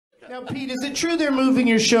Now, Pete, is it true they're moving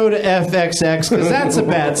your show to FXX? Because that's a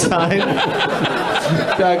bad sign.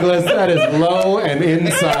 Douglas, that is low and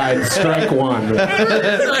inside. Strike one.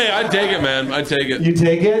 Hey, I take it, man. I take it. You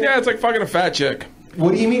take it? Yeah, it's like fucking a fat chick.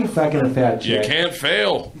 What do you mean fucking a fat chick? You can't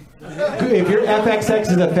fail. If your FXX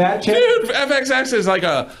is a fat chick? Dude, FXX is like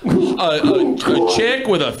a chick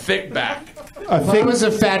with a thick back. If I was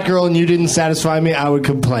a fat girl and you didn't satisfy me, I would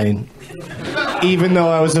complain. Even though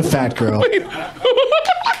I was a fat girl. Wait.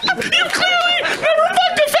 You clearly never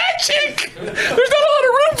fucked a fat chick. There's not a lot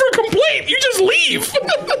of room for complaint. You just leave.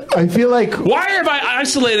 I feel like... Why have I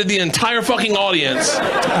isolated the entire fucking audience?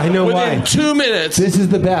 I know within why. 2 minutes. This is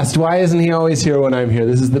the best. Why isn't he always here when I'm here?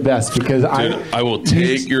 This is the best because I will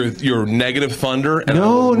take your negative thunder and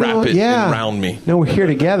wrap it around me. No, we're here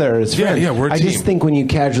together as friends. Yeah, we're a I team. just think when you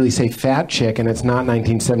casually say fat chick and it's not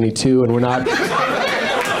 1972 and we're not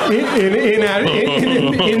in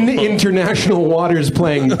international waters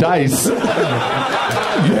playing dice,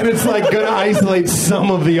 then it's like going to isolate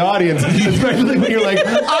some of the audience, especially when you're like,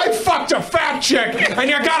 I fucked a fat chick and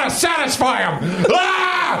you got to satisfy him.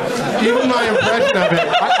 Ah! Even my impression of it,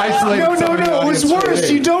 I isolated some of the No, it was audience worse.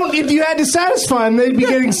 already. You don't. If you had to satisfy them, they'd be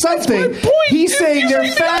getting something. He's saying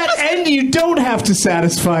they're fat, and you don't have to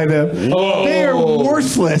satisfy them. Oh. They are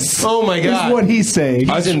worthless. Oh my God! Is what he's saying.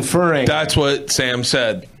 He's inferring. That's what Sam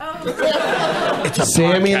said. It's a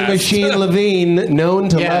Sammy the Machine Levine, known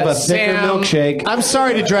to love a thicker milkshake. I'm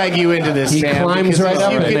sorry to drag you into this. He Sam, climbs because right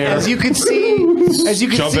up in there. As you can see,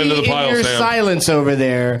 Jump into the pile, in your Sam. silence over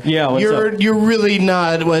there, you're really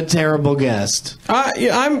not a terrible guest.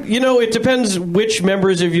 It depends which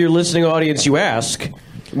members of your listening audience you ask.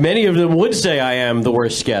 Many of them would say I am the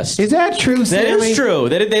worst guest. Is that true, Sammy? That is true.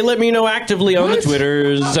 They let me know actively on the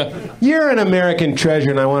Twitters. You're an American treasure,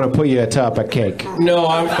 and I want to put you atop a cake. No,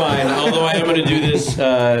 I'm fine. Although I am going to do this.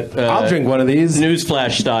 I'll drink one of these.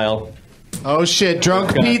 Newsflash style. Oh shit!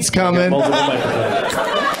 Drunk Pete's coming.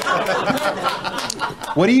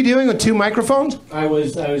 What are you doing with 2 microphones? I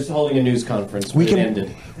was holding a news conference. We can Or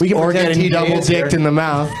pretend getting TJ double is here. dicked in the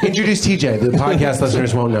mouth. Introduce TJ. The podcast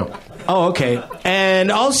listeners won't know. Oh, okay.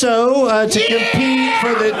 And also to compete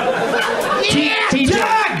for the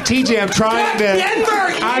TJ, I'm trying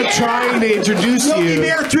to introduce you.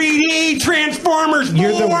 Bear 3D Transformers.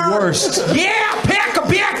 You're the worst. Yeah, pack a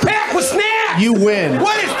backpack with snacks. You win.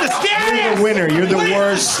 What is the status? You're the winner. You're the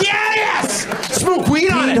worst. Status. Smoke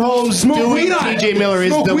weed on it. Pete Holmes Smoke doing weed on it. TJ Miller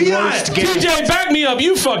is Smoke the weed on worst it. guest. TJ, back me up.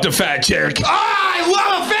 You fucked a fat chick. Oh, I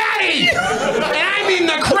love a fatty. And I'm in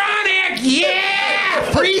the chronic. Yeah,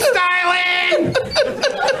 freestyling.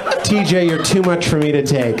 TJ, you're too much for me to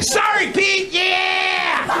take. Sorry, Pete. Yeah.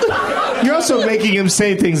 You're also making him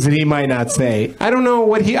say things that he might not say. I don't know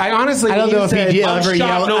what I honestly. I don't know if he ever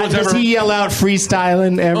shocked no one's does ever- he yell out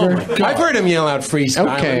freestyling ever? I've heard him yell out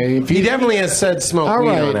freestyling. Okay. He definitely has said smoke All weed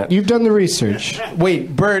on right, it. you've done the research.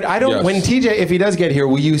 Wait, Bert, I don't. Yes. When TJ, if he does get here,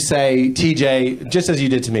 will you say, TJ, just as you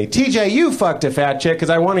did to me, TJ, you fucked a fat chick?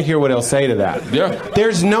 Because I want to hear what he'll say to that. Yeah.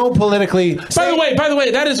 There's no politically. By the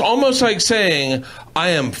way, that is almost like saying I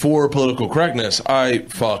am for political correctness. I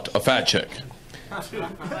fucked a fat chick.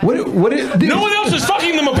 What is, No one else is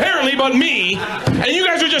fucking them apparently but me, and you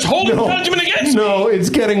guys are just holding judgment against me. No, it's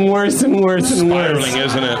getting worse and worse and worse. Spiraling,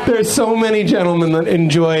 isn't it? There's so many gentlemen that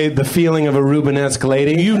enjoy the feeling of a Rubenesque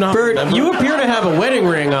lady. You not Bert, remember? you appear to have a wedding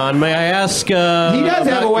ring on. May I ask? He does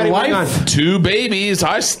have a wedding ring on. 2 babies.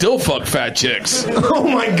 I still fuck fat chicks. Oh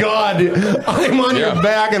my God! I'm on your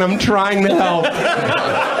back and I'm trying to help.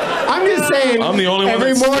 I'm just saying. I'm the only one. Every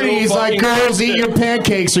that's morning still he's like, fucking girls, eat your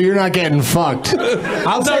pancakes or you're not getting fucked.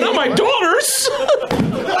 I'll No, say. not my daughters.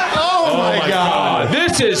 Oh my God!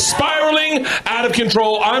 This is spiraling out of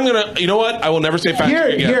control. I'm gonna. You know what? I will never say fat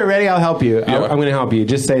chick again. Here, ready? I'll help you. Yeah. I'm going to help you.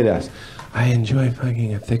 Just say this. I enjoy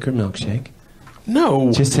fucking a thicker milkshake.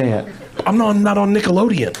 No, Just say it. I'm not on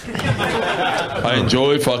Nickelodeon. I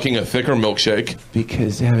enjoy fucking a thicker milkshake.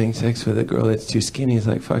 Because having sex with a girl that's too skinny is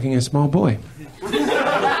like fucking a small boy.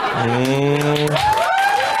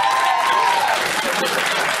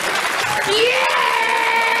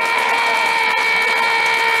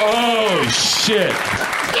 Oh shit!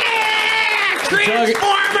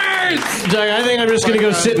 Doug, I think I'm just going to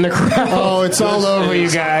go sit in the crowd. Oh, it's all over, you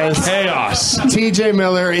guys. Chaos. TJ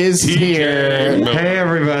Miller is here. Hey,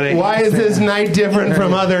 everybody. Why is this night different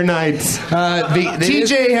from other nights?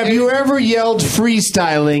 TJ, have you ever yelled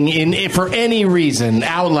freestyling for any reason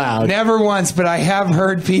out loud? Never once, but I have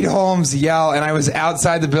heard Pete Holmes yell, and I was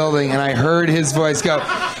outside the building, and I heard his voice go,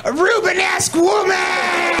 "A Rubenesque woman!"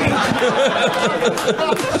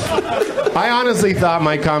 I honestly thought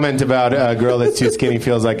my comment about a girl that's too skinny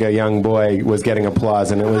feels like a young boy was getting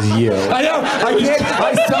applause, and it was you. I know.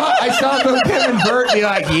 I saw both him and Bert be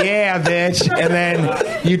like, "Yeah, bitch," and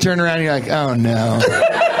then you turn around and you're like, "Oh no."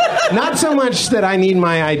 Not so much that I need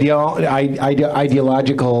my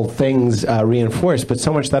ideological things reinforced, but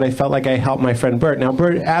so much that I felt like I helped my friend Bert. Now,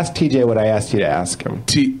 Bert, ask TJ what I asked you to ask him.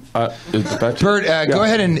 Bert, go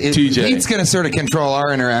ahead and TJ. Pete's going to sort of control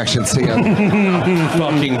our interactions together.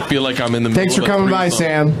 Fucking feel like I'm in the middle Thanks for of a coming by,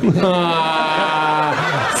 threesome. Sam.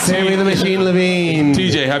 Sammy the Machine Levine.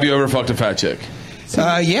 TJ, have you ever fucked a fat chick?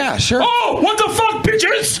 Yeah, sure. Oh, what the fuck,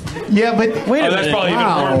 bitches? Yeah, but Wait a that's minute. probably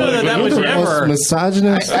Wow. even more. That was never.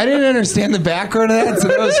 Misogynist. I didn't understand the background of that, so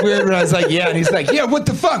that was weird. But I was like, "Yeah," and he's like, "Yeah, what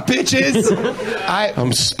the fuck, bitches?"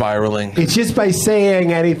 I'm spiraling. it's just by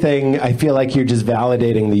saying anything, I feel like you're just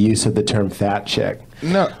validating the use of the term fat chick.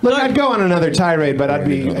 No, Look, I'd go on another tirade, but I'd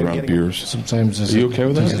be... Around beers. Sometimes Are you okay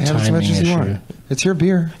with that? have as much as you want. It's your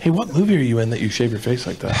beer. Hey, what movie are you in that you shave your face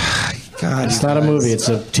like that? God, It's not a movie. It's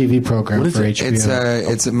a TV program for HBO.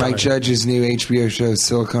 It's Mike Judge's new HBO show,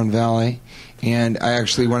 Silicon Valley. And I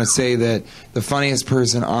actually want to say that the funniest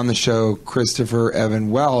person on the show, Christopher Evan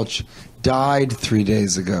Welch, died 3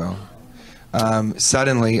 days ago,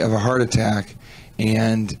 suddenly of a heart attack.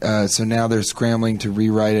 And so now they're scrambling to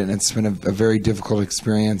rewrite it, and it's been a very difficult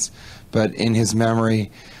experience. But in his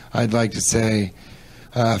memory, I'd like to say,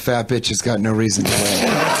 fat bitch has got no reason to live.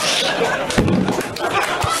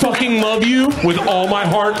 Fucking love you with all my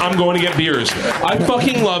heart. I'm going to get beers. I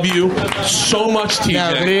fucking love you so much, TJ.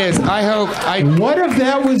 No, but it is. I hope. What if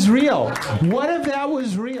that was real? What if that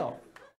was real?